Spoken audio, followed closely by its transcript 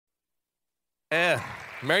Yeah,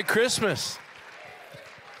 Merry Christmas.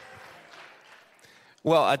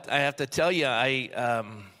 Well, I have to tell you,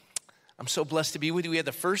 I'm so blessed to be with you. We had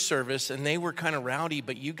the first service, and they were kind of rowdy,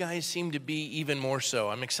 but you guys seem to be even more so.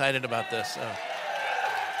 I'm excited about this.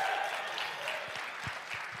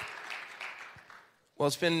 Well,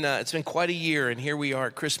 it's been quite a year, and here we are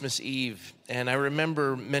at Christmas Eve. And I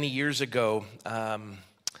remember many years ago,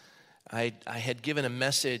 I had given a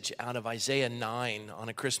message out of Isaiah 9 on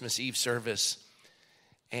a Christmas Eve service.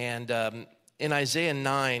 And in Isaiah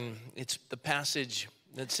 9, it's the passage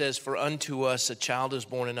that says, "For unto us a child is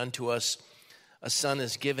born, and unto us a son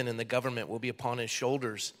is given, and the government will be upon his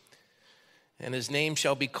shoulders. And his name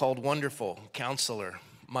shall be called Wonderful, Counselor,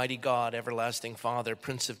 Mighty God, Everlasting Father,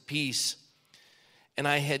 Prince of Peace." And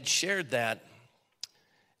I had shared that,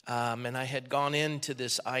 and I had gone into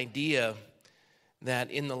this idea that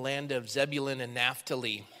in the land of Zebulun and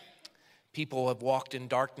Naphtali, people have walked in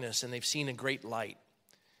darkness and they've seen a great light.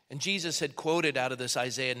 And Jesus had quoted out of this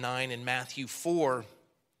Isaiah 9 and Matthew 4.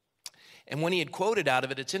 And when he had quoted out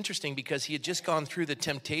of it, it's interesting because he had just gone through the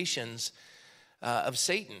temptations of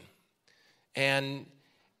Satan. And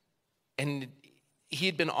he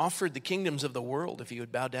had been offered the kingdoms of the world if he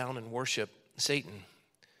would bow down and worship Satan.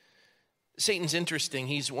 Satan's interesting.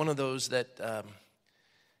 He's one of those that,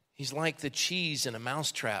 he's like the cheese in a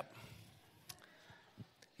mousetrap.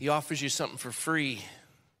 He offers you something for free.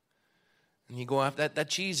 And you go after that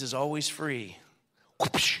cheese is always free.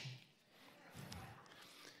 Whoopsh.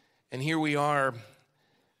 And here we are.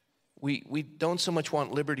 We don't so much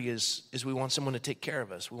want liberty as we want someone to take care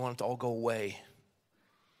of us. We want it to all go away.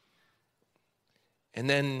 And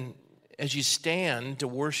then as you stand to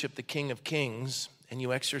worship the King of Kings and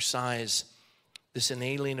you exercise this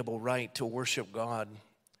inalienable right to worship God,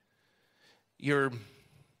 you're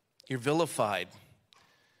vilified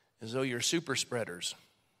as though you're super spreaders.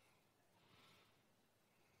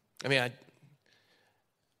 I mean,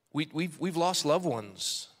 we've lost loved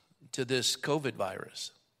ones to this COVID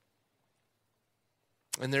virus.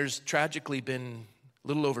 And there's tragically been a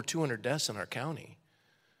little over 200 deaths in our county.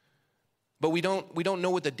 But we don't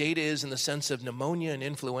know what the data is in the sense of pneumonia and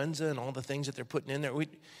influenza and all the things that they're putting in there.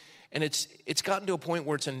 And it's gotten to a point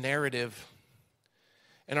where it's a narrative.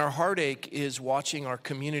 And our heartache is watching our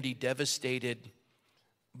community devastated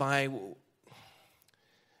by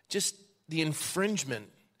just the infringement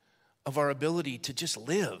of our ability to just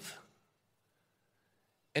live.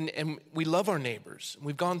 And we love our neighbors.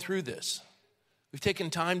 We've gone through this. We've taken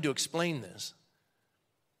time to explain this.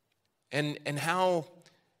 And how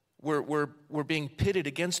we're being pitted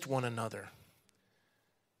against one another.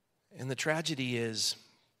 And the tragedy is,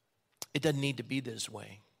 it doesn't need to be this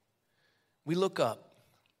way. We look up.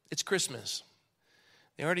 It's Christmas.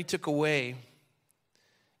 They already took away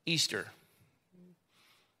Easter.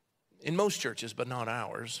 In most churches, but not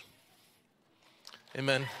ours.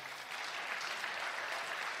 Amen.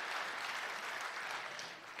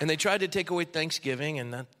 And they tried to take away Thanksgiving,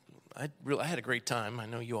 and I had a great time. I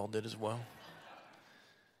know you all did as well.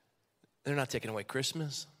 They're not taking away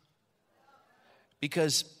Christmas.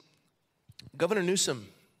 Because Governor Newsom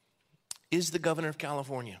is the governor of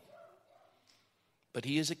California. But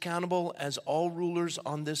he is accountable, as all rulers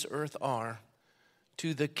on this earth are,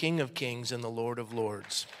 to the King of Kings and the Lord of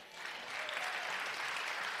Lords.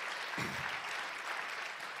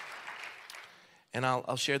 And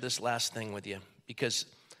I'll share this last thing with you because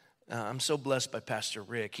I'm so blessed by Pastor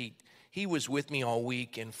Rick. He was with me all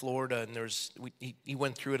week in Florida, and he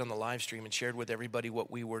went through it on the live stream and shared with everybody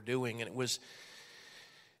what we were doing. And it was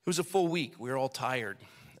a full week. We were all tired.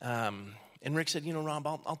 And Rick said, Rob,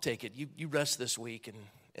 I'll take it. You rest this week,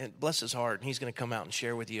 and bless his heart. And he's going to come out and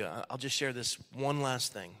share with you. I'll just share this one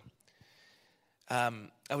last thing.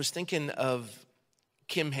 I was thinking of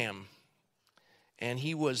Kim Ham. And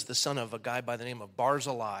he was the son of a guy by the name of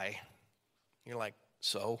Barzillai. You're like,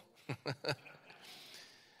 so?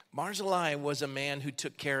 Barzillai was a man who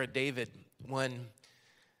took care of David when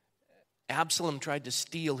Absalom tried to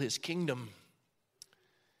steal his kingdom.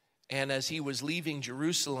 And as he was leaving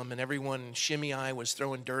Jerusalem and everyone, Shimei was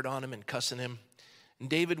throwing dirt on him and cussing him.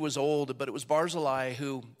 And David was old, but it was Barzillai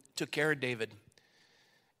who took care of David.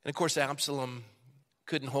 And of course, Absalom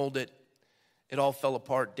couldn't hold it. It all fell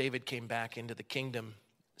apart. David came back into the kingdom,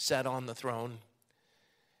 sat on the throne.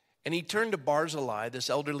 And he turned to Barzillai, this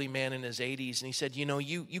elderly man in his 80s, and he said,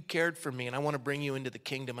 you cared for me, and I want to bring you into the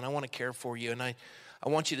kingdom, and I want to care for you, and I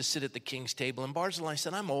want you to sit at the king's table. And Barzillai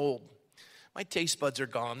said, I'm old. My taste buds are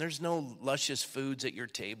gone. There's no luscious foods at your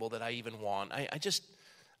table that I even want. I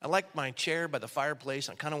like my chair by the fireplace.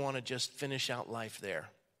 I kind of want to just finish out life there.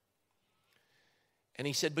 And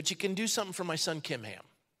he said, but you can do something for my son Kim Ham.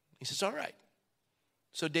 He says, all right.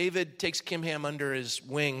 So David takes Kimham under his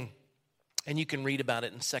wing, and you can read about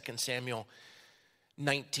it in 2 Samuel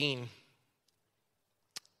 19.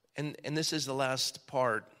 And this is the last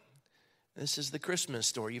part. This is the Christmas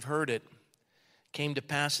story. You've heard it. Came to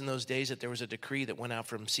pass in those days that there was a decree that went out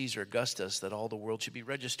from Caesar Augustus that all the world should be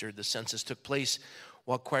registered. The census took place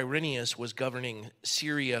while Quirinius was governing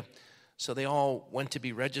Syria. So they all went to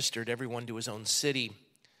be registered, everyone to his own city.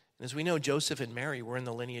 And as we know, Joseph and Mary were in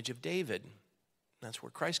the lineage of David. That's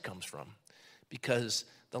where Christ comes from. Because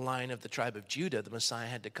the line of the tribe of Judah, the Messiah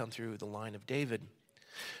had to come through the line of David.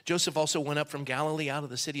 Joseph also went up from Galilee out of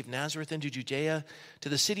the city of Nazareth into Judea to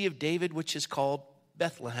the city of David, which is called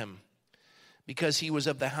Bethlehem, because he was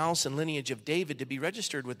of the house and lineage of David, to be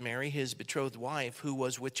registered with Mary, his betrothed wife, who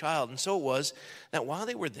was with child. And so it was that while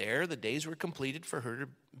they were there, the days were completed for her to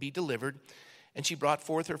be delivered. And she brought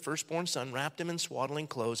forth her firstborn son, wrapped him in swaddling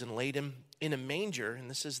clothes, and laid him in a manger. And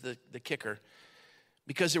this is the kicker,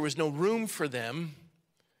 because there was no room for them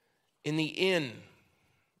in the inn.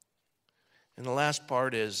 And the last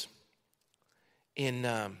part is in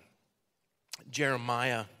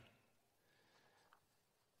Jeremiah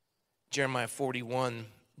 41.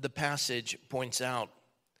 The passage points out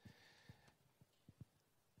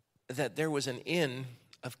that there was an inn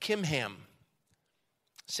of Kimham.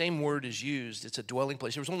 Same word is used. It's a dwelling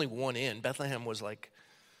place. There was only one inn. Bethlehem was it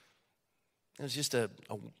was just I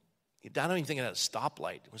don't even think it had a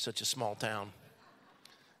stoplight. It was such a small town.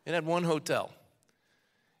 It had one hotel.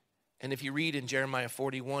 And if you read in Jeremiah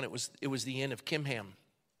 41, it was the inn of Kimham.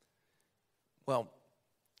 Well,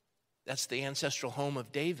 that's the ancestral home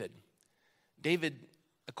of David. David,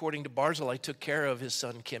 according to Barzillai, took care of his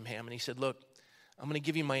son Kimham, and he said, look, I'm going to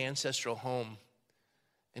give you my ancestral home.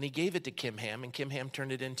 And he gave it to Kimham, and Kimham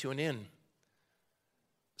turned it into an inn.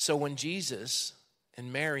 So when Jesus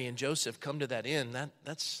and Mary and Joseph come to that inn,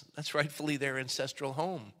 that's rightfully their ancestral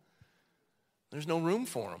home. There's no room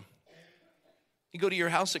for them. You go to your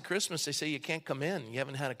house at Christmas, they say you can't come in. You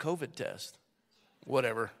haven't had a COVID test.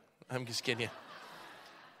 Whatever. I'm just kidding you.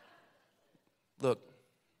 Look,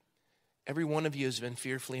 every one of you has been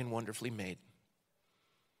fearfully and wonderfully made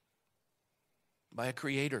by a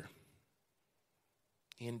creator.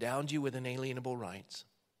 He endowed you with inalienable rights.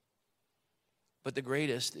 But the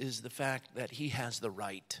greatest is the fact that he has the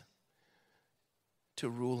right to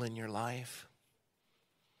rule in your life.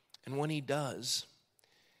 And when he does,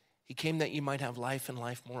 he came that you might have life and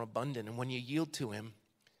life more abundant. And when you yield to him,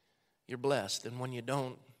 you're blessed. And when you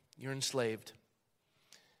don't, you're enslaved.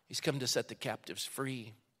 He's come to set the captives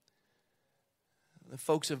free. The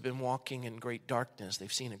folks have been walking in great darkness.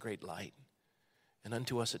 They've seen a great light. And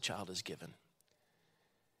unto us a child is given.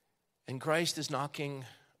 And Christ is knocking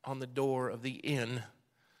on the door of the inn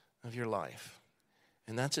of your life.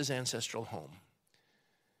 And that's his ancestral home.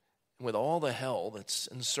 And with all the hell that's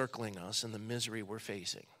encircling us and the misery we're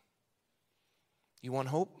facing, you want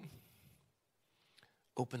hope?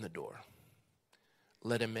 Open the door.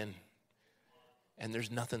 Let him in. And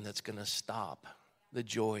there's nothing that's going to stop the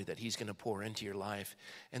joy that he's going to pour into your life.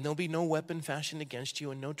 And there'll be no weapon fashioned against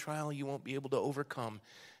you and no trial you won't be able to overcome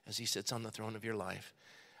as he sits on the throne of your life.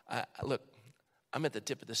 Look, I'm at the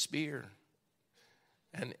tip of the spear.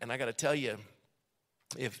 And I got to tell you,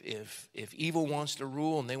 if evil wants to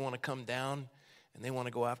rule and they want to come down and they want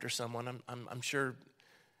to go after someone, I'm sure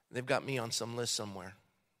they've got me on some list somewhere.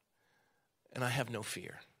 And I have no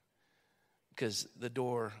fear, because the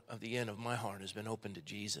door of the inn of my heart has been opened to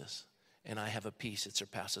Jesus, and I have a peace that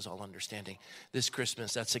surpasses all understanding. This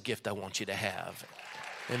Christmas, that's a gift I want you to have.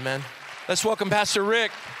 Amen. Let's welcome Pastor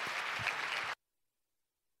Rick.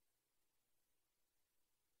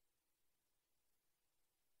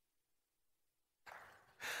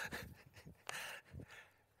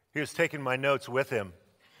 He was taking my notes with him.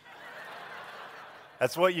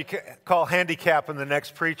 That's what you call handicapping the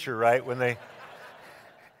next preacher, right?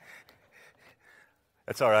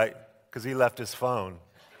 That's all right, because he left his phone.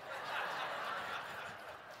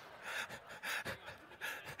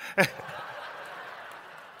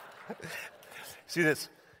 See this?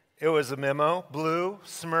 It was a memo. Blue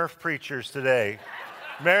Smurf preachers today.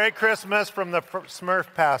 Merry Christmas from the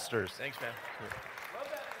Smurf pastors. Thanks, man.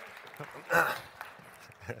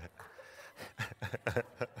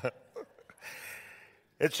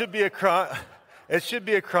 It should be a crime. It should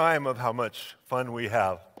be a crime of how much fun we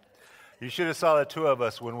have. You should have saw the two of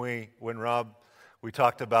us when Rob we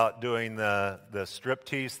talked about doing the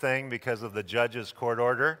striptease thing because of the judge's court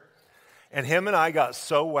order, and him and I got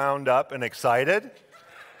so wound up and excited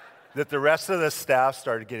that the rest of the staff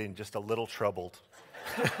started getting just a little troubled.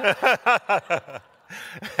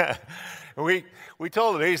 We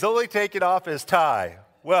told him he's only taking off his tie.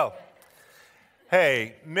 Well,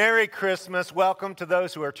 Hey, Merry Christmas. Welcome to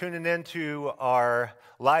those who are tuning into our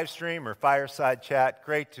live stream or fireside chat.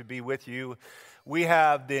 Great to be with you. We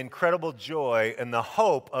have the incredible joy and the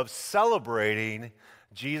hope of celebrating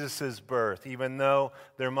Jesus' birth, even though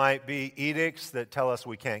there might be edicts that tell us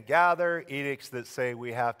we can't gather, edicts that say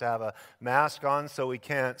we have to have a mask on so we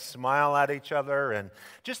can't smile at each other, and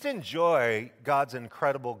just enjoy God's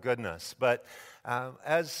incredible goodness. But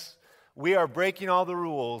as we are breaking all the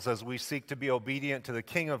rules as we seek to be obedient to the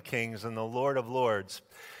King of Kings and the Lord of Lords,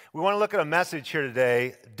 we want to look at a message here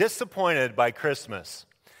today, Disappointed by Christmas.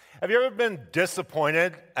 Have you ever been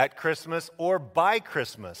disappointed at Christmas or by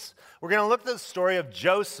Christmas? We're going to look at the story of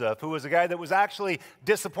Joseph, who was a guy that was actually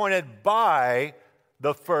disappointed by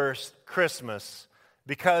the first Christmas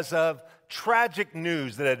because of tragic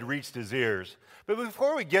news that had reached his ears. But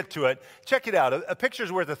before we get to it, check it out. A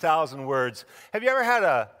picture's worth 1,000 words. Have you ever had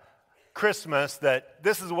a Christmas that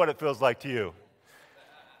this is what it feels like to you?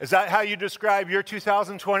 Is that how you describe your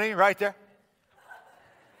 2020 right there?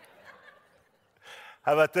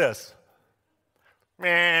 How about this?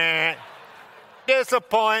 Meh.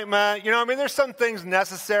 Disappointment. There's some things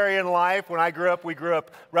necessary in life. When we grew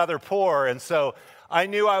up rather poor, and so I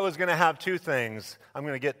knew I was going to have two things. I'm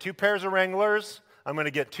going to get 2 pairs of Wranglers. I'm going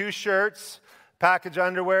to get 2 shirts, package of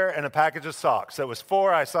underwear, and a package of socks. So it was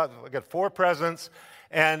 4. I got 4 presents.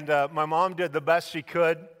 And my mom did the best she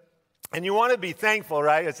could. And you want to be thankful,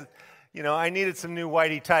 right? I needed some new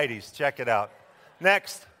whitey tighties. Check it out.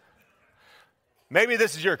 Next. Maybe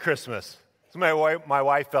this is your Christmas. This is my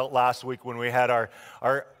wife felt last week when we had our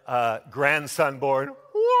grandson born.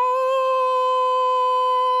 Whoa!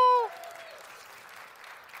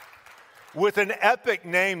 With an epic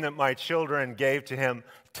name that my children gave to him,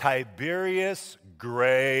 Tiberius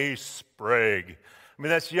Gray Sprague.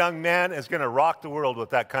 This young man is going to rock the world with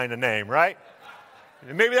that kind of name, right?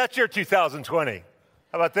 Maybe that's your 2020. How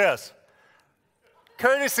about this?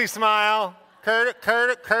 Courtesy smile.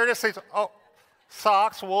 Courtesy. Oh,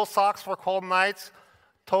 socks, wool socks for cold nights.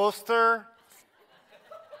 Toaster.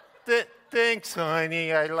 Thanks,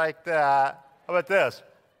 honey. I like that. How about this?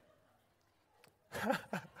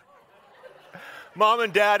 Mom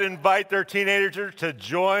and dad invite their teenager to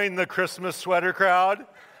join the Christmas sweater crowd.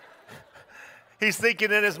 He's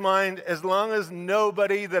thinking in his mind, as long as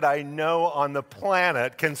nobody that I know on the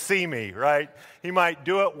planet can see me, right? He might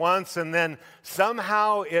do it once and then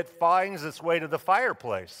somehow it finds its way to the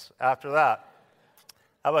fireplace after that.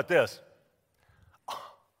 How about this?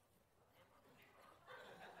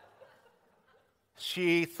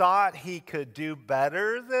 She thought he could do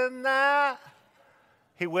better than that.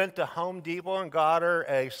 He went to Home Depot and got her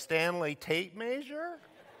a Stanley tape measure.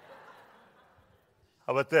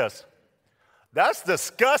 How about this? That's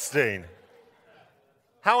disgusting.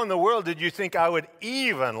 How in the world did you think I would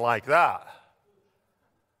even like that?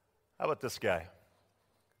 How about this guy?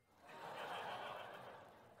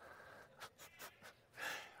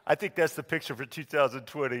 I think that's the picture for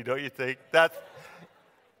 2020, don't you think?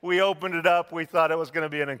 We opened it up, we thought it was going to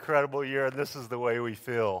be an incredible year, and this is the way we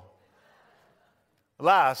feel.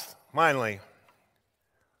 Last, finally,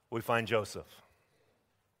 we find Joseph.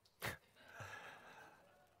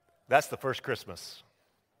 That's the first Christmas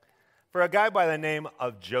for a guy by the name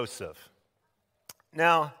of Joseph.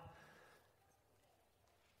 Now,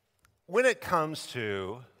 when it comes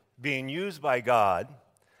to being used by God,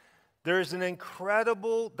 there's an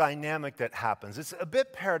incredible dynamic that happens. It's a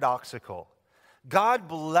bit paradoxical. God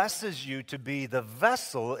blesses you to be the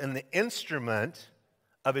vessel and the instrument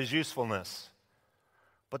of his usefulness,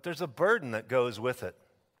 but there's a burden that goes with it.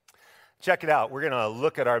 Check it out. We're going to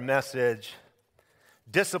look at our message,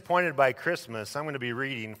 Disappointed by Christmas. I'm going to be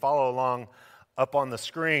reading. Follow along up on the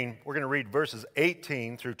screen. We're going to read verses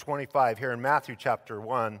 18 through 25 here in Matthew chapter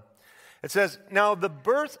 1. It says, "Now the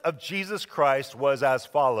birth of Jesus Christ was as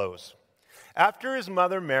follows. After his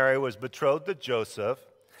mother Mary was betrothed to Joseph,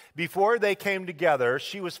 before they came together,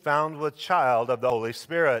 she was found with child of the Holy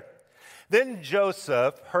Spirit. Then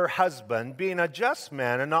Joseph, her husband, being a just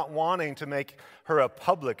man and not wanting to make her a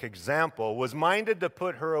public example, was minded to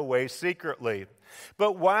put her away secretly.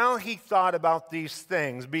 But while he thought about these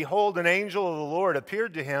things, behold, an angel of the Lord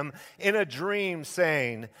appeared to him in a dream,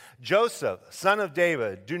 saying, 'Joseph, son of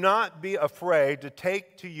David, do not be afraid to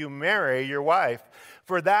take to you Mary, your wife,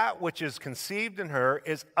 for that which is conceived in her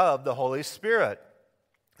is of the Holy Spirit.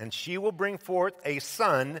 And she will bring forth a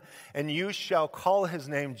son, and you shall call his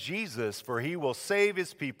name Jesus, for he will save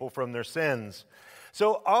his people from their sins.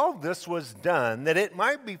 So all this was done that it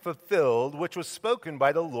might be fulfilled, which was spoken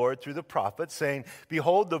by the Lord through the prophet, saying,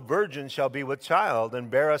 Behold, the virgin shall be with child and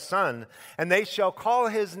bear a son, and they shall call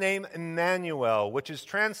his name Emmanuel, which is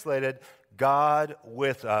translated, God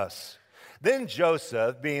with us. Then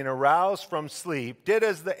Joseph, being aroused from sleep, did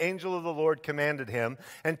as the angel of the Lord commanded him,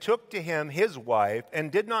 and took to him his wife,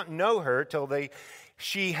 and did not know her till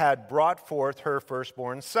she had brought forth her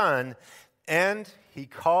firstborn son, and he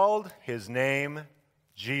called his name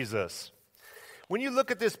Jesus. When you look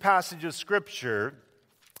at this passage of Scripture,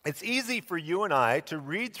 it's easy for you and I to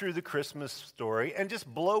read through the Christmas story and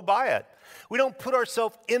just blow by it. We don't put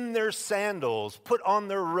ourselves in their sandals, put on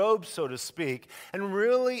their robes, so to speak, and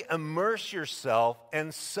really immerse yourself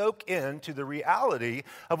and soak into the reality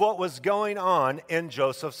of what was going on in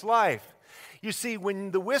Joseph's life. You see,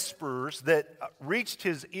 when the whispers that reached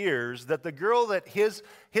his ears that the girl that his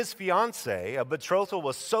fiancée, a betrothal,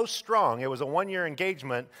 was so strong, it was a one-year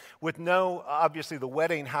engagement with obviously the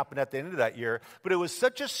wedding happened at the end of that year, but it was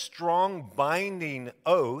such a strong binding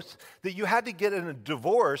oath that you had to get in a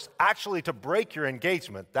divorce actually to break your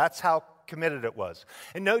engagement. That's how committed it was.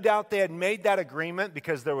 And no doubt they had made that agreement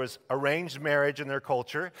because there was arranged marriage in their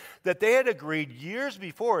culture, that they had agreed years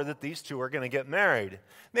before that these two are going to get married.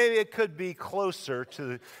 Maybe it could be closer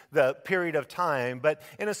to the period of time, but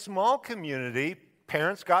in a small community,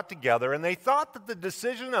 parents got together and they thought that the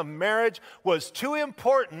decision of marriage was too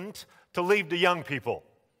important to leave to young people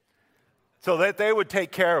so that they would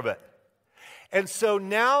take care of it. And so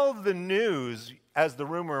now the news, as the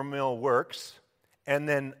rumor mill works, and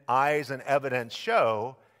then eyes and evidence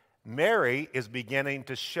show, Mary is beginning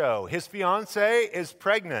to show. His fiancée is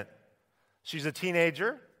pregnant. She's a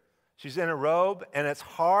teenager. She's in a robe, and it's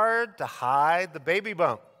hard to hide the baby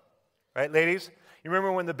bump. Right, ladies? You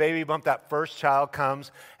remember when the baby bump, that first child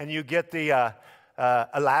comes, and you get the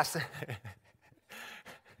elastic...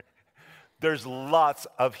 There's lots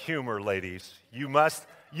of humor, ladies. You must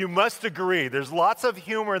agree. There's lots of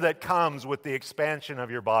humor that comes with the expansion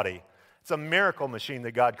of your body. It's a miracle machine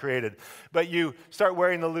that God created. But you start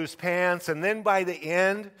wearing the loose pants, and then by the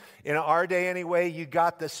end, in our day anyway, you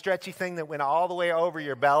got the stretchy thing that went all the way over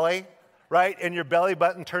your belly, right? And your belly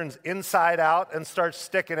button turns inside out and starts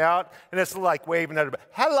sticking out, and it's like waving at it.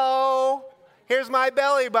 Hello, here's my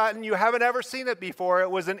belly button. You haven't ever seen it before.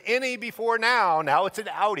 It was an innie before now. Now it's an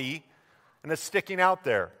outie, and it's sticking out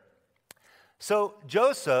there. So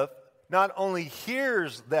Joseph not only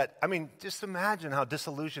hears that, just imagine how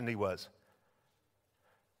disillusioned he was.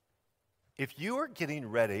 If you are getting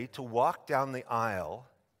ready to walk down the aisle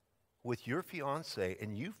with your fiancé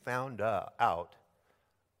and you found out,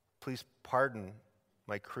 please pardon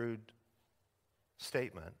my crude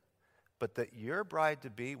statement, but that your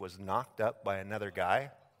bride-to-be was knocked up by another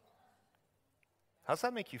guy, how does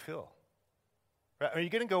that make you feel? Are you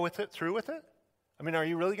going to go through with it? Are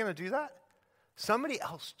you really going to do that? Somebody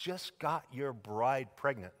else just got your bride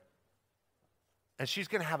pregnant. And she's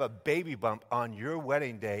going to have a baby bump on your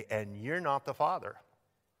wedding day, and you're not the father.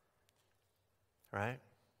 Right?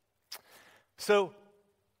 So,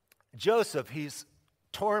 Joseph, he's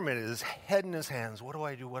tormented, his head in his hands. What do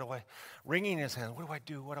I do? Wringing his hands. What do I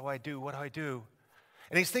do? What do I do? What do I do?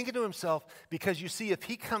 And he's thinking to himself, because you see, if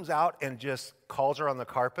he comes out and just calls her on the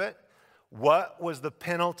carpet, what was the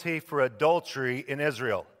penalty for adultery in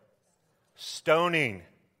Israel? Stoning.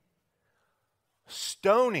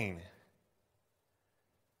 Stoning.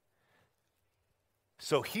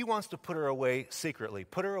 So he wants to put her away secretly.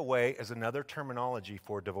 Put her away is another terminology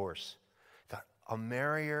for divorce. Thought, I'll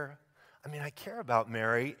marry her. I care about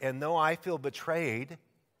Mary, and though I feel betrayed,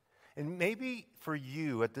 and maybe for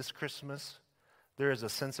you at this Christmas, there is a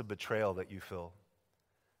sense of betrayal that you feel.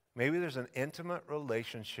 Maybe there's an intimate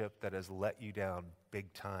relationship that has let you down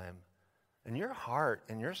big time. And your heart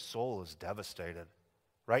and your soul is devastated.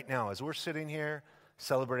 Right now, as we're sitting here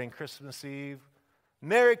celebrating Christmas Eve,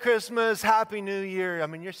 Merry Christmas, Happy New Year.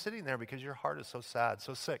 You're sitting there because your heart is so sad,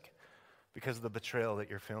 so sick, because of the betrayal that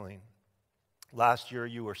you're feeling. Last year,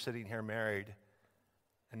 you were sitting here married,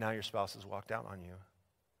 and now your spouse has walked out on you.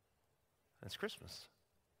 And it's Christmas.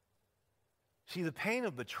 See, the pain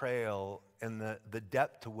of betrayal and the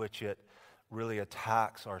depth to which it really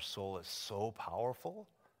attacks our soul is so powerful.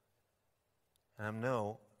 And I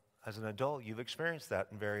know, as an adult, you've experienced that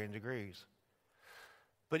in varying degrees.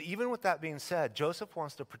 But even with that being said, Joseph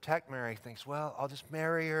wants to protect Mary. He thinks, well, I'll just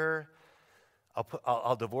marry her.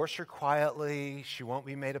 I'll divorce her quietly. She won't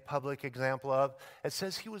be made a public example of. It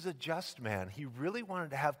says he was a just man. He really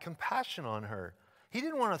wanted to have compassion on her. He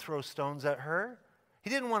didn't want to throw stones at her. He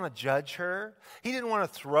didn't want to judge her. He didn't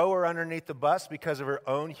want to throw her underneath the bus because of her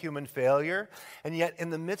own human failure. And yet, in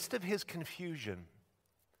the midst of his confusion,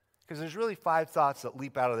 because there's really 5 thoughts that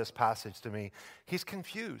leap out of this passage to me, he's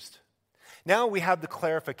confused. Now we have the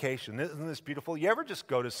clarification. Isn't this beautiful? You ever just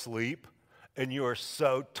go to sleep and you are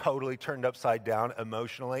so totally turned upside down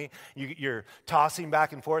emotionally? You're tossing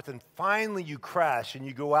back and forth, and finally you crash and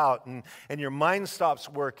you go out and your mind stops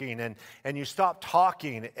working and you stop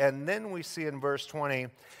talking. And then we see in verse 20,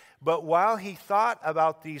 but while he thought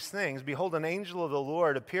about these things, behold, an angel of the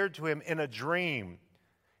Lord appeared to him in a dream.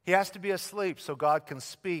 He has to be asleep so God can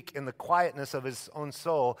speak in the quietness of his own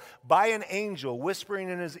soul by an angel whispering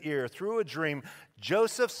in his ear through a dream,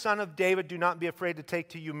 Joseph, son of David, do not be afraid to take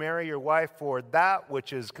to you Mary, your wife, for that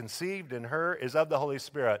which is conceived in her is of the Holy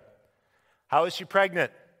Spirit. How is she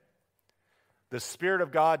pregnant? The Spirit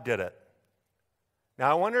of God did it. Now,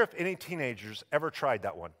 I wonder if any teenagers ever tried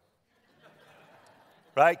that one.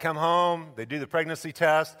 Right? Come home, they do the pregnancy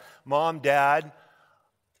test. Mom, Dad,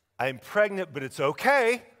 I'm pregnant, but it's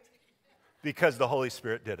okay because the Holy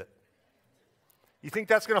Spirit did it. You think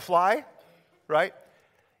that's going to fly? Right?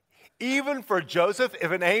 Even for Joseph,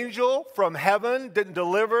 if an angel from heaven didn't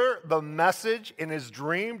deliver the message in his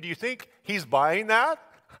dream, do you think he's buying that?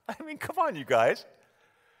 I mean, come on, you guys.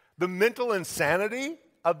 The mental insanity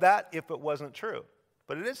of that if it wasn't true.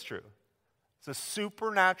 But it is true. It's a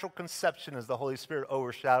supernatural conception as the Holy Spirit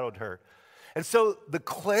overshadowed her. And so the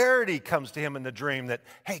clarity comes to him in the dream that,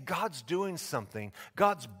 hey, God's doing something.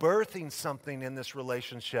 God's birthing something in this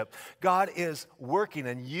relationship. God is working,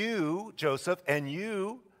 and you, Joseph, and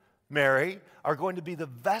you, Mary, are going to be the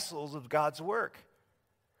vessels of God's work.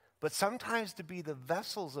 But sometimes to be the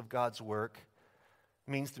vessels of God's work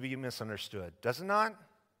means to be misunderstood, does it not?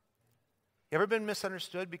 You ever been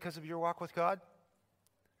misunderstood because of your walk with God?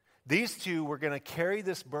 These two were going to carry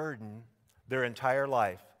this burden their entire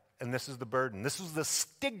life. And this is the burden. This was the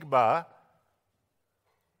stigma,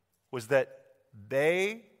 was that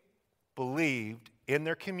they believed in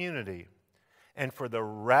their community. And for the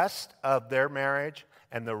rest of their marriage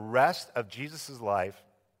and the rest of Jesus' life,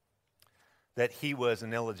 that he was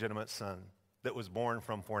an illegitimate son that was born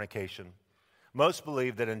from fornication. Most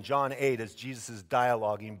believe that in John 8, as Jesus is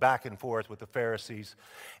dialoguing back and forth with the Pharisees,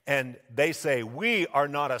 and they say, we are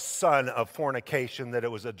not a son of fornication, that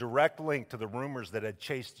it was a direct link to the rumors that had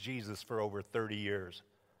chased Jesus for over 30 years.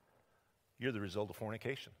 You're the result of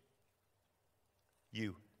fornication.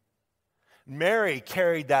 You. Mary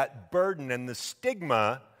carried that burden and the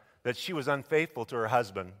stigma that she was unfaithful to her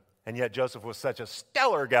husband, and yet Joseph was such a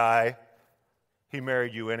stellar guy, he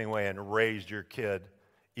married you anyway and raised your kid,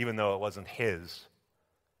 even though it wasn't his.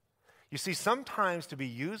 You see, sometimes to be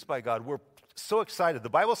used by God, we're so excited. The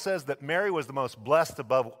Bible says that Mary was the most blessed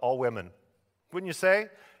above all women. Wouldn't you say?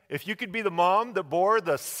 If you could be the mom that bore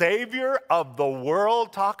the Savior of the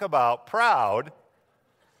world, talk about proud.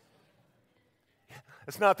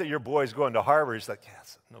 It's not that your boy's going to Harvard. He's like, yeah,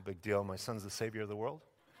 it's no big deal. My son's the Savior of the world.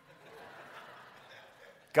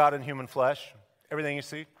 God in human flesh. Everything you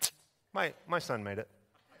see, my son made it.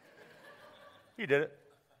 He did it.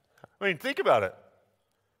 I mean, think about it.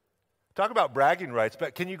 Talk about bragging rights,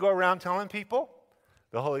 but can you go around telling people,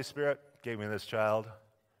 the Holy Spirit gave me this child?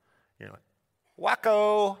 You're like,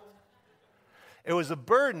 wacko. It was a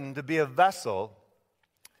burden to be a vessel.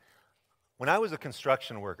 When I was a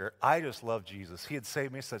construction worker, I just loved Jesus. He had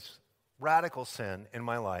saved me such radical sin in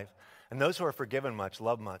my life. And those who are forgiven much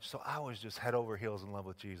love much. So I was just head over heels in love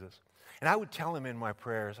with Jesus. And I would tell him in my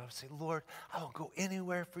prayers, I would say, Lord, I will go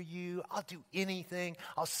anywhere for you. I'll do anything.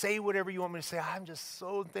 I'll say whatever you want me to say. I'm just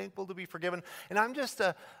so thankful to be forgiven. And I'm just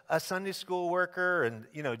a Sunday school worker and,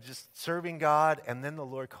 just serving God. And then the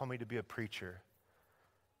Lord called me to be a preacher.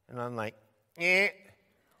 And I'm like,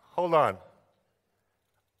 hold on.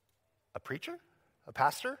 A preacher? A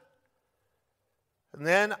pastor? And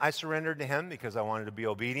then I surrendered to him because I wanted to be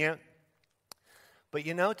obedient. But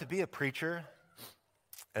to be a preacher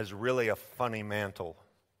is really a funny mantle.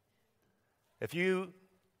 If you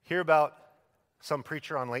hear about some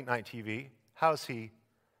preacher on late night TV, how's he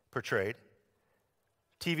portrayed?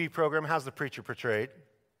 TV program, how's the preacher portrayed?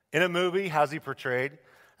 In a movie, how's he portrayed?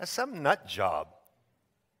 As some nut job,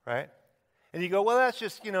 right? And you go, well, that's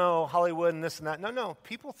just, Hollywood and this and that. No,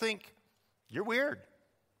 people think you're weird.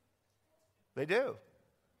 They do.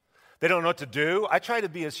 They don't know what to do. I try to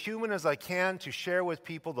be as human as I can to share with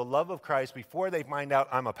people the love of Christ before they find out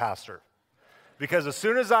I'm a pastor. Because as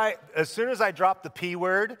soon as I drop the P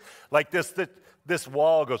word, like this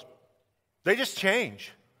wall goes, they just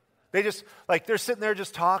change. They just, like, they're sitting there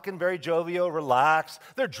just talking, very jovial, relaxed.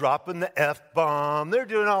 They're dropping the F-bomb. They're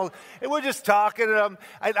doing all, and we're just talking to them.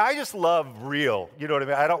 I just love real, you know what I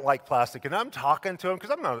mean? I don't like plastic. And I'm talking to them because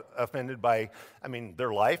I'm not offended by,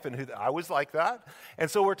 their life and who, I was like that. And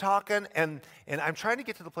so we're talking, and I'm trying to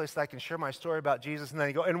get to the place that I can share my story about Jesus. And then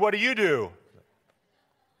you go, and what do?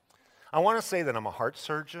 I want to say that I'm a heart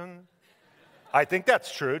surgeon. I think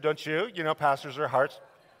that's true, don't you? You know, pastors are hearts.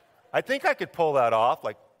 I think I could pull that off,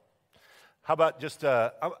 like, how about just,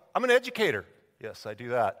 I'm an educator. Yes, I do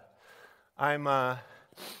that. I'm an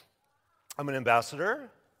ambassador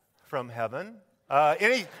from heaven.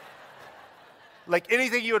 Anything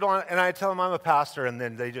you would want, and I tell them I'm a pastor, and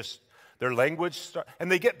then their language,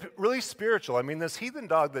 and they get really spiritual. This heathen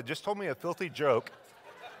dog that just told me a filthy joke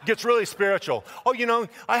gets really spiritual. Oh,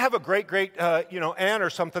 I have a great, aunt or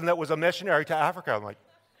something that was a missionary to Africa. I'm like,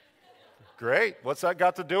 great. What's that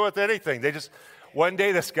got to do with anything? One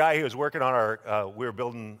day, this guy, he was working on we were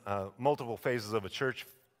building multiple phases of a church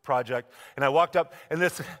project, and I walked up, and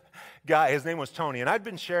this guy, his name was Tony, and I'd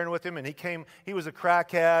been sharing with him, and he was a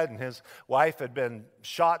crackhead, and his wife had been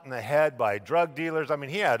shot in the head by drug dealers.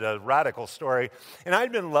 He had a radical story, and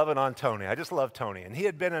I'd been loving on Tony. I just loved Tony, and he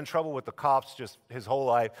had been in trouble with the cops just his whole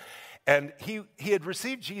life. And he had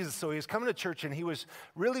received Jesus, so he was coming to church, and he was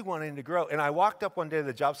really wanting to grow. And I walked up one day to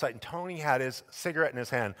the job site, and Tony had his cigarette in his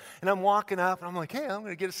hand. And I'm walking up, and I'm like, hey, I'm going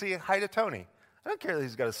to get to say hi to Tony. I don't care that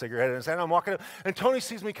he's got a cigarette in his hand. I'm walking up, and Tony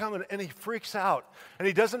sees me coming, and he freaks out. And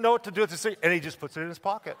he doesn't know what to do with the cigarette, and he just puts it in his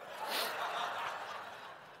pocket.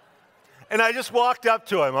 And I just walked up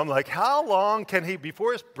to him. I'm like, how long can he,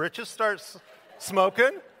 before his britches starts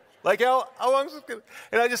smoking? Like, how long is this going to?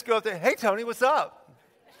 And I just go up there, hey, Tony, what's up?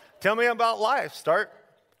 Tell me about life. Start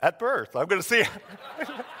at birth. I'm going to see.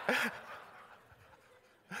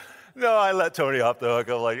 No, I let Tony off the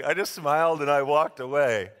hook. I just smiled and I walked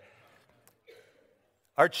away.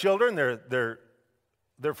 Our children, their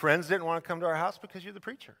friends didn't want to come to our house because you're the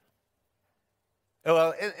preacher.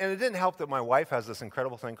 Well, and it didn't help that my wife has this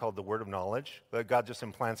incredible thing called the word of knowledge, that God just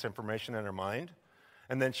implants information in her mind.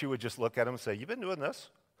 And then she would just look at him and say, you've been doing this?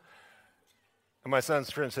 And my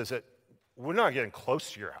son's friend says, we're not getting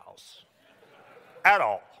close to your house at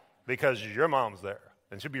all because your mom's there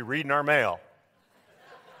and she'll be reading our mail.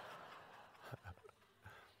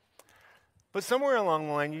 But somewhere along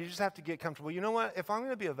the line, you just have to get comfortable. You know what? If I'm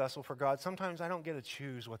going to be a vessel for God, sometimes I don't get to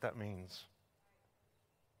choose what that means.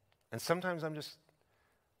 And sometimes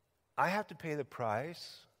I have to pay the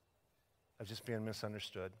price of just being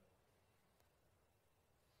misunderstood.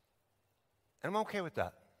 And I'm okay with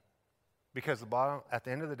that. Because at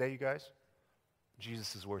the end of the day, you guys,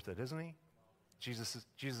 Jesus is worth it, isn't he? Jesus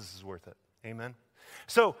is worth it. Amen?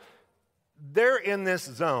 So they're in this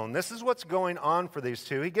zone. This is what's going on for these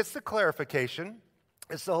two. He gets the clarification.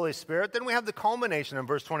 It's the Holy Spirit. Then we have the culmination in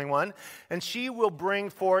verse 21. And she will bring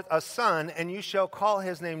forth a son, and you shall call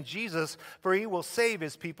his name Jesus, for he will save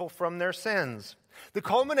his people from their sins. The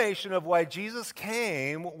culmination of why Jesus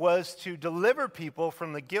came was to deliver people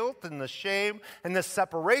from the guilt and the shame and the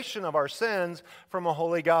separation of our sins from a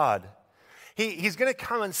holy God. He's going to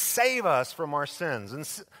come and save us from our sins. And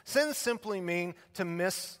sins simply mean to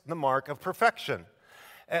miss the mark of perfection.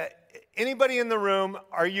 Anybody in the room,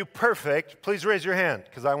 are you perfect? Please raise your hand,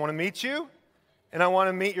 because I want to meet you, and I want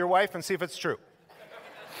to meet your wife and see if it's true.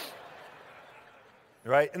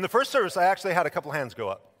 Right? In the first service, I actually had a couple hands go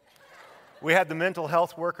up. We had the mental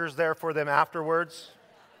health workers there for them afterwards.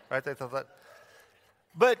 Right? They thought that.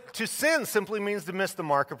 But to sin simply means to miss the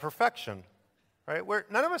mark of perfection. Right?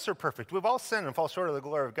 None of us are perfect. We've all sinned and fall short of the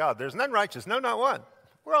glory of God. There's none righteous. No, not one.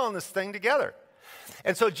 We're all in this thing together.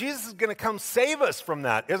 And so Jesus is going to come save us from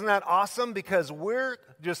that. Isn't that awesome? Because we're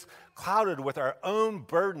just clouded with our own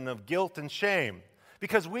burden of guilt and shame.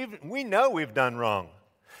 Because we know we've done wrong.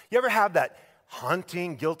 You ever have that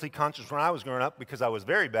haunting, guilty conscience? When I was growing up, because I was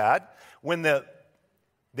very bad, when the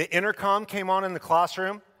intercom came on in the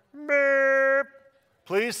classroom, beep,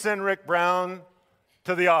 please send Rick Brown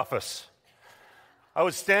to the office. I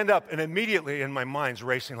would stand up, and immediately in my mind's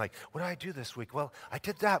racing, like, what did I do this week? Well, I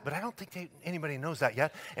did that, but I don't think anybody knows that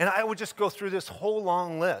yet. And I would just go through this whole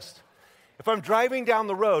long list. If I'm driving down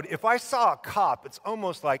the road, if I saw a cop, it's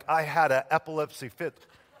almost like I had an epilepsy fit.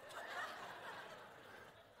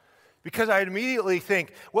 Because I immediately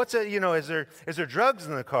think, is there drugs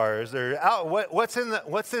in the car? Is there what's in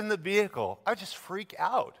the vehicle? I just freak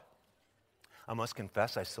out. I must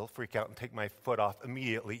confess, I still freak out and take my foot off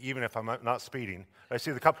immediately, even if I'm not speeding. I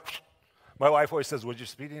see the cop. My wife always says, "Was you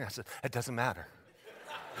speeding?" I said, "It doesn't matter."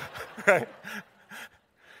 Right?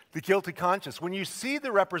 The guilty conscience. When you see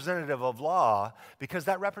the representative of law, because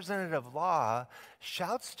that representative of law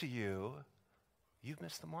shouts to you, you've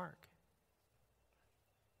missed the mark.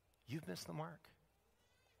 You've missed the mark.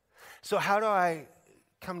 So how do I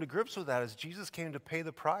come to grips with that? As Jesus came to pay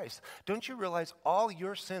the price. Don't you realize all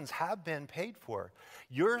your sins have been paid for?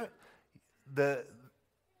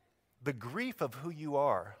 The grief of who you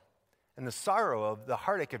are and the sorrow of the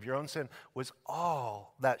heartache of your own sin was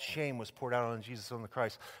all that shame was poured out on Jesus on the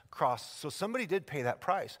cross. So somebody did pay that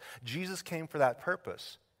price. Jesus came for that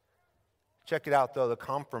purpose. Check it out, though, the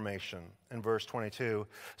confirmation in verse 22.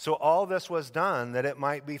 So all this was done that it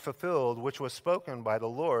might be fulfilled, which was spoken by the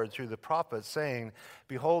Lord through the prophets, saying,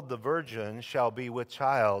 Behold, the virgin shall be with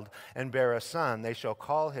child and bear a son. They shall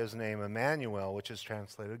call his name Emmanuel, which is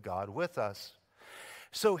translated God with us.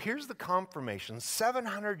 So here's the confirmation.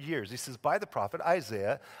 700 years, he says, by the prophet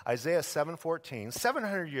Isaiah 7:14,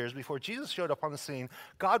 700 years before Jesus showed up on the scene,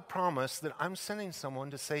 God promised that I'm sending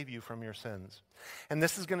someone to save you from your sins. And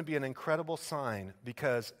this is going to be an incredible sign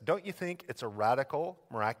because don't you think it's a radical,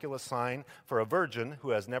 miraculous sign for a virgin who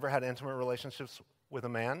has never had intimate relationships with a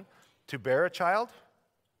man to bear a child?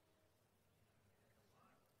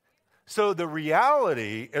 So the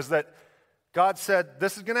reality is that God said,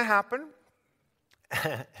 this is going to happen.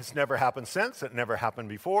 It's never happened since. It never happened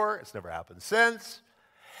before. It's never happened since.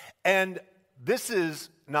 And this is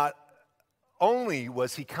not only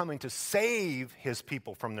was he coming to save his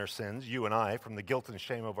people from their sins, you and I, from the guilt and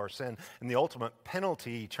shame of our sin and the ultimate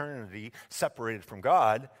penalty, eternity, separated from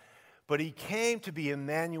God, but he came to be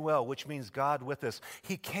Emmanuel, which means God with us.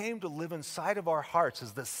 He came to live inside of our hearts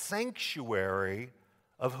as the sanctuary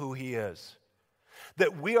of who he is.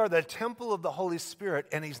 That we are the temple of the Holy Spirit,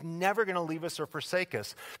 and he's never going to leave us or forsake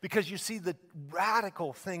us. Because you see, the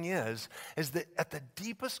radical thing is that at the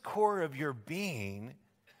deepest core of your being,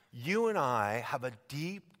 you and I have a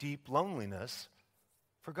deep, deep loneliness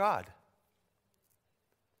for God.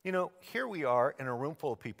 You know, here we are in a room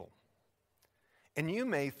full of people, and you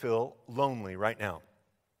may feel lonely right now.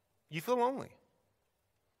 You feel lonely.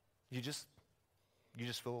 You just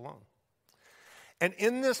feel alone. And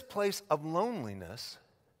in this place of loneliness,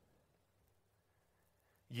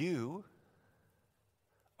 you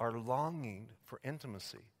are longing for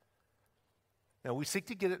intimacy. Now, we seek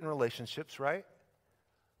to get it in relationships, right?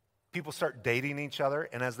 People start dating each other,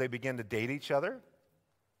 and as they begin to date each other,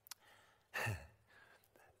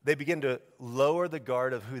 they begin to lower the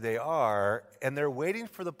guard of who they are, and they're waiting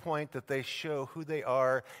for the point that they show who they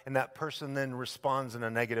are, and that person then responds in a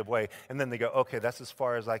negative way. And then they go, okay, that's as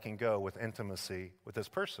far as I can go with intimacy with this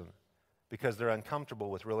person, because they're uncomfortable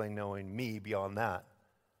with really knowing me beyond that.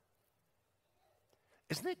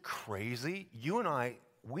 Isn't it crazy? You and I,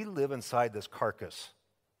 we live inside this carcass,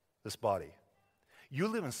 this body. You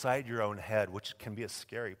live inside your own head, which can be a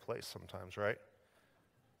scary place sometimes, right?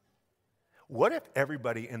 What if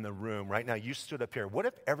everybody in the room, right now, you stood up here, what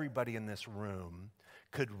if everybody in this room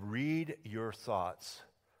could read your thoughts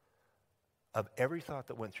of every thought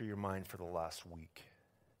that went through your mind for the last week?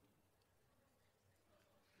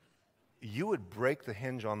 You would break the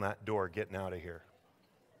hinge on that door getting out of here.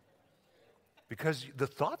 Because the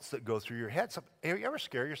thoughts that go through your head, you ever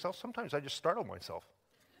scare yourself? Sometimes I just startle myself.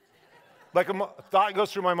 Like a thought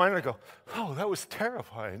goes through my mind and I go, oh, that was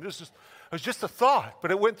terrifying. It was just a thought, but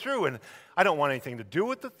it went through and I don't want anything to do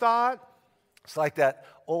with the thought. It's like that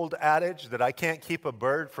old adage that I can't keep a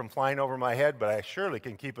bird from flying over my head, but I surely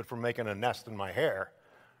can keep it from making a nest in my hair,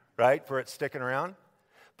 right, for it sticking around.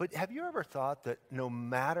 But have you ever thought that no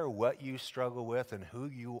matter what you struggle with and who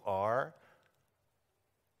you are,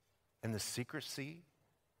 in the secrecy,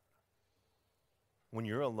 when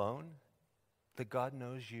you're alone, that God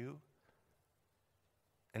knows you?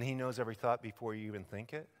 And he knows every thought before you even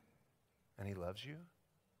think it. And he loves you.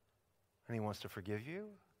 And he wants to forgive you.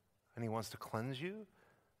 And he wants to cleanse you.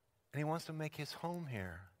 And he wants to make his home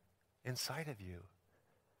here inside of you.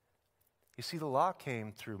 You see, the law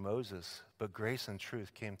came through Moses, but grace and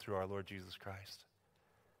truth came through our Lord Jesus Christ.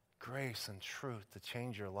 Grace and truth to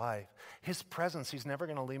change your life. His presence, he's never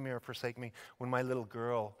going to leave me or forsake me. When my little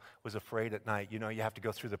girl was afraid at night, you know, you have to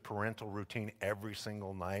go through the parental routine every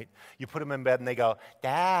single night. You put them in bed and they go,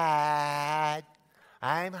 Dad,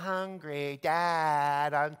 I'm hungry.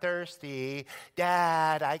 Dad, I'm thirsty.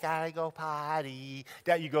 Dad, I got to go potty.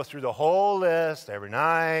 Dad, you go through the whole list every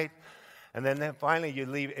night. And then finally you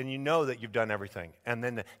leave and you know that you've done everything. And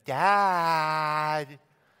then, Dad,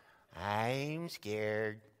 I'm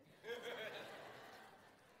scared.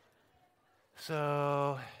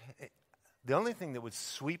 So the only thing that would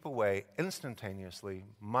sweep away instantaneously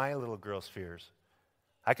my little girl's fears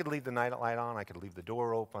I could leave the night light on. I could leave the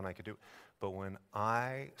door open. But when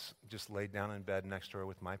I just laid down in bed next to her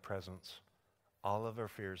with my presence, all of her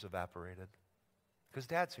fears evaporated. Because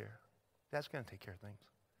Dad's here. Dad's going to take care of things.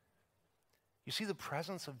 You see, the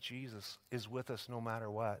presence of Jesus is with us no matter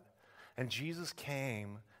what. And Jesus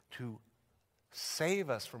came to save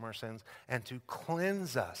us from our sins and to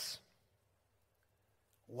cleanse us,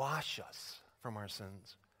 wash us from our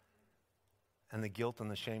sins and the guilt and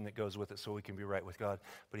the shame that goes with it so we can be right with God.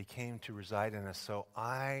 But he came to reside in us. So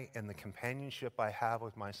in the companionship I have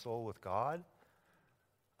with my soul with God,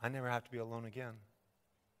 I never have to be alone again.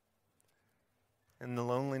 In the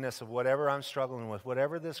loneliness of whatever I'm struggling with,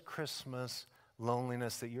 whatever this Christmas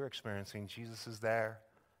loneliness that you're experiencing, Jesus is there.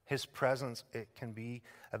 His presence, it can be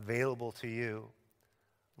available to you.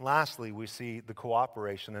 Lastly, we see the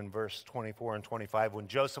cooperation in verse 24 and 25 when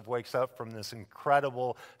Joseph wakes up from this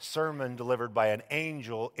incredible sermon delivered by an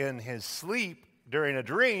angel in his sleep during a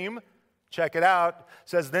dream. Check it out. It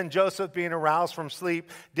says, then Joseph, being aroused from sleep,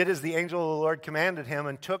 did as the angel of the Lord commanded him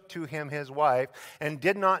and took to him his wife and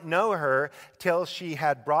did not know her till she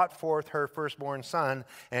had brought forth her firstborn son,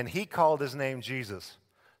 and he called his name Jesus.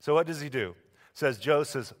 So what does he do? It says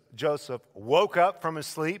Joseph woke up from his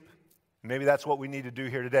sleep. Maybe that's what we need to do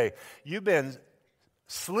here today. You've been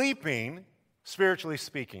sleeping, spiritually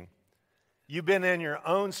speaking. You've been in your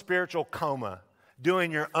own spiritual coma,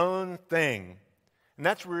 doing your own thing. And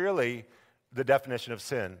that's really the definition of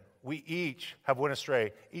sin. We each have went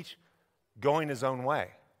astray, each going his own way.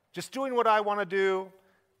 Just doing what I want to do,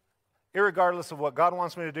 irregardless of what God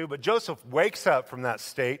wants me to do. But Joseph wakes up from that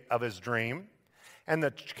state of his dream and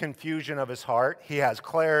the confusion of his heart. He has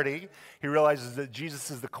clarity. He realizes that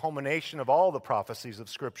Jesus is the culmination of all the prophecies of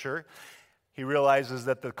Scripture. He realizes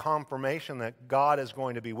that the confirmation that God is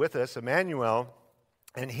going to be with us, Emmanuel.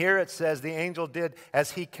 And here it says the angel did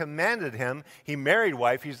as he commanded him. He married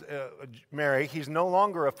Mary. He's no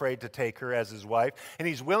longer afraid to take her as his wife. And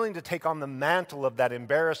he's willing to take on the mantle of that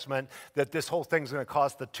embarrassment that this whole thing's going to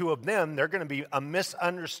cost the two of them. They're going to be a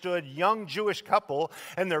misunderstood young Jewish couple,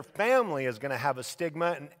 and their family is going to have a stigma,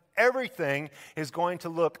 and everything is going to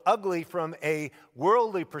look ugly from a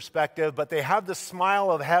worldly perspective, but they have the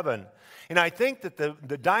smile of heaven. And I think that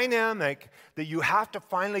the dynamic that you have to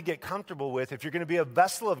finally get comfortable with if you're going to be a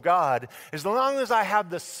vessel of God is as long as I have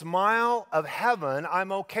the smile of heaven,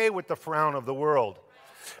 I'm okay with the frown of the world.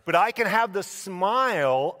 But I can have the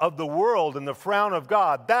smile of the world and the frown of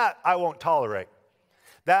God. That I won't tolerate.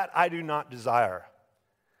 That I do not desire.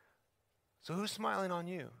 So who's smiling on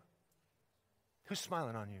you? Who's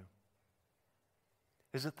smiling on you?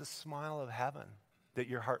 Is it the smile of heaven that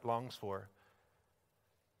your heart longs for?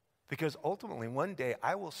 Because ultimately, one day,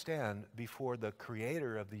 I will stand before the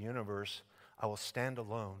creator of the universe. I will stand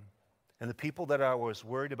alone. And the people that I was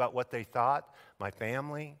worried about what they thought, my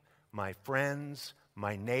family, my friends,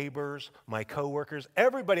 my neighbors, my coworkers,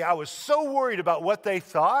 everybody, I was so worried about what they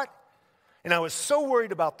thought, and I was so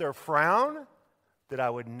worried about their frown, that I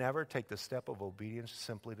would never take the step of obedience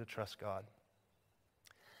simply to trust God.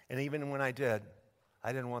 And even when I did,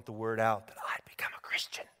 I didn't want the word out that I'd become a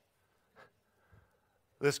Christian.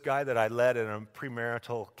 This guy that I led in a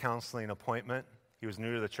premarital counseling appointment, he was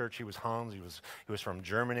new to the church. He was Hans. He was from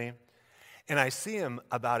Germany. And I see him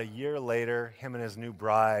about a year later, him and his new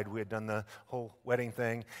bride. We had done the whole wedding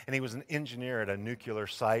thing. And he was an engineer at a nuclear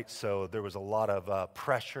site, so there was a lot of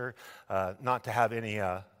pressure not to have any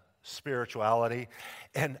spirituality.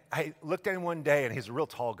 And I looked at him one day, and he's a real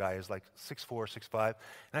tall guy. He's like 6'4", 6'5". And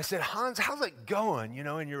I said, Hans, how's it going,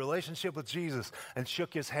 in your relationship with Jesus? And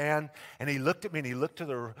shook his hand, and he looked at me, and he looked to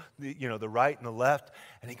the right and the left,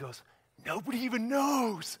 and he goes, nobody even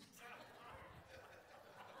knows.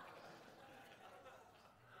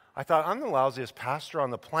 I thought, I'm the lousiest pastor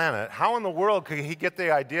on the planet. How in the world could he get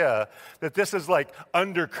the idea that this is like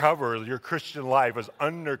undercover, your Christian life is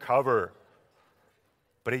undercover?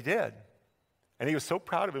 But he did. And he was so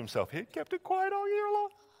proud of himself. He had kept it quiet all year long.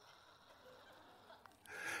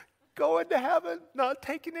 Going to heaven, not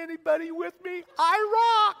taking anybody with me.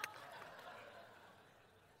 I rock.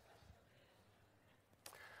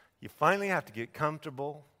 You finally have to get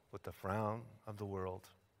comfortable with the frown of the world.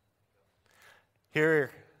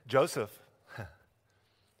 Here, Joseph,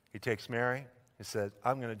 he takes Mary. He said,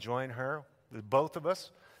 I'm going to join her, both of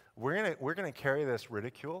us. We're going to carry this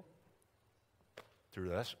ridicule through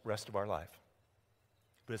the rest of our life.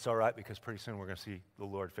 But it's all right because pretty soon we're going to see the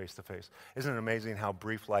Lord face to face. Isn't it amazing how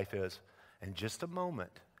brief life is? In just a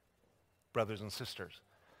moment, brothers and sisters,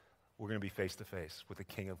 we're going to be face to face with the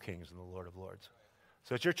King of Kings and the Lord of Lords.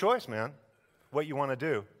 So it's your choice, man, what you want to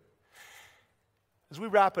do. As we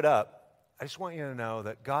wrap it up, I just want you to know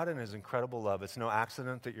that God in his incredible love, it's no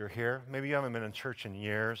accident that you're here. Maybe you haven't been in church in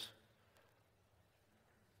years.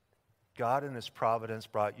 God in his providence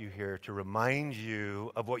brought you here to remind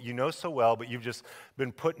you of what you know so well, but you've just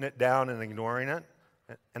been putting it down and ignoring it.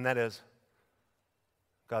 And that is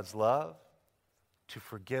God's love to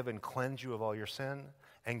forgive and cleanse you of all your sin,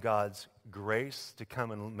 and God's grace to come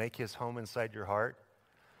and make his home inside your heart.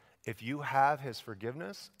 If you have his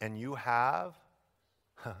forgiveness and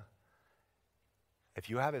if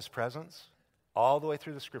you have his presence, all the way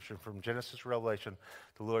through the scripture, from Genesis to Revelation,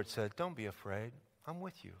 the Lord said, don't be afraid, I'm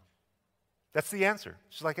with you. That's the answer.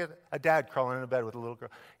 It's like a dad crawling into bed with a little girl.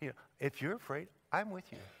 If you're afraid, I'm with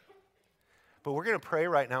you. But we're going to pray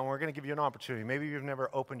right now, and we're going to give you an opportunity. Maybe you've never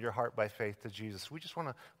opened your heart by faith to Jesus. We just want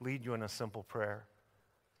to lead you in a simple prayer.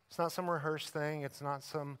 It's not some rehearsed thing. It's not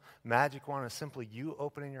some magic one. It's simply you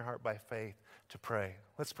opening your heart by faith to pray.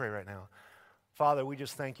 Let's pray right now. Father, we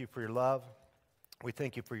just thank you for your love. We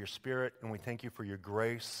thank you for your Spirit, and we thank you for your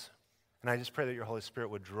grace. And I just pray that your Holy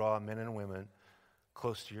Spirit would draw men and women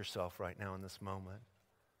close to yourself right now in this moment.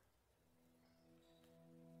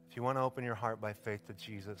 If you want to open your heart by faith to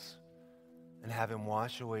Jesus and have him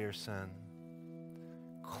wash away your sin,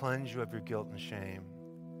 cleanse you of your guilt and shame,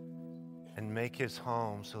 and make his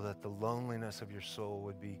home so that the loneliness of your soul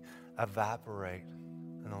would evaporate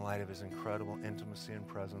in the light of his incredible intimacy and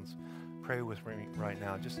presence, pray with me right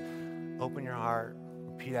now. Just open your heart,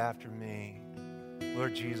 repeat after me.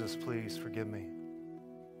 Lord Jesus, please forgive me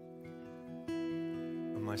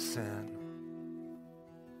of my sin,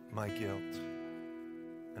 my guilt,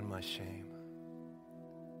 and my shame.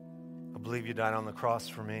 I believe you died on the cross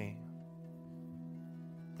for me,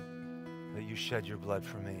 that you shed your blood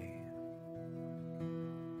for me,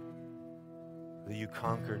 that you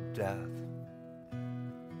conquered death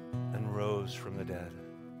and rose from the dead.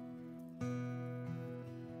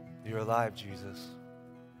 You're alive, Jesus.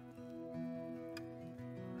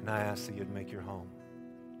 And I ask that you'd make your home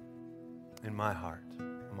in my heart,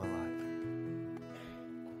 in my life.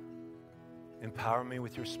 Empower me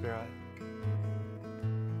with your Spirit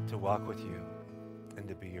to walk with you and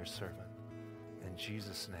to be your servant. In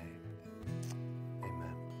Jesus' name,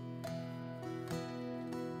 amen.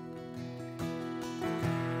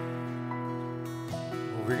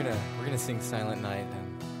 Well, we're gonna sing Silent Night, and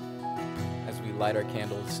as we light our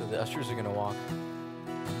candles, so the ushers are gonna walk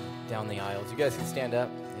down the aisles. You guys can stand up,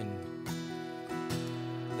 and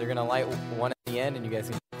they're gonna light one at the end, and you guys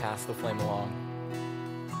can pass the flame along.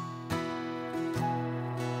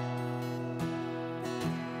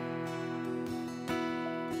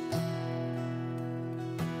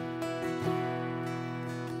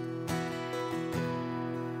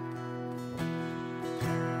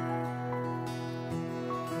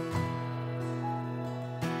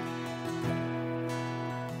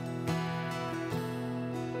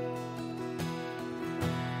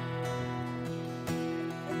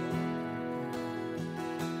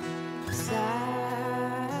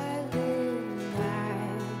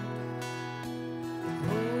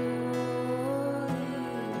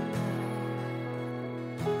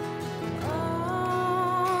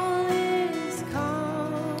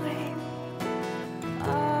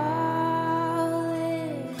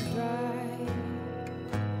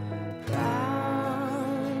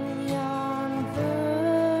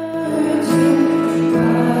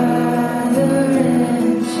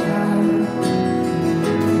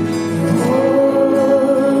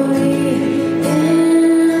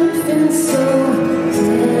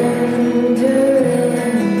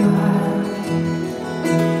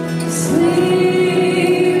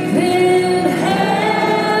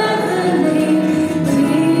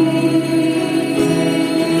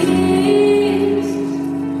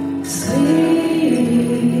 Sleep.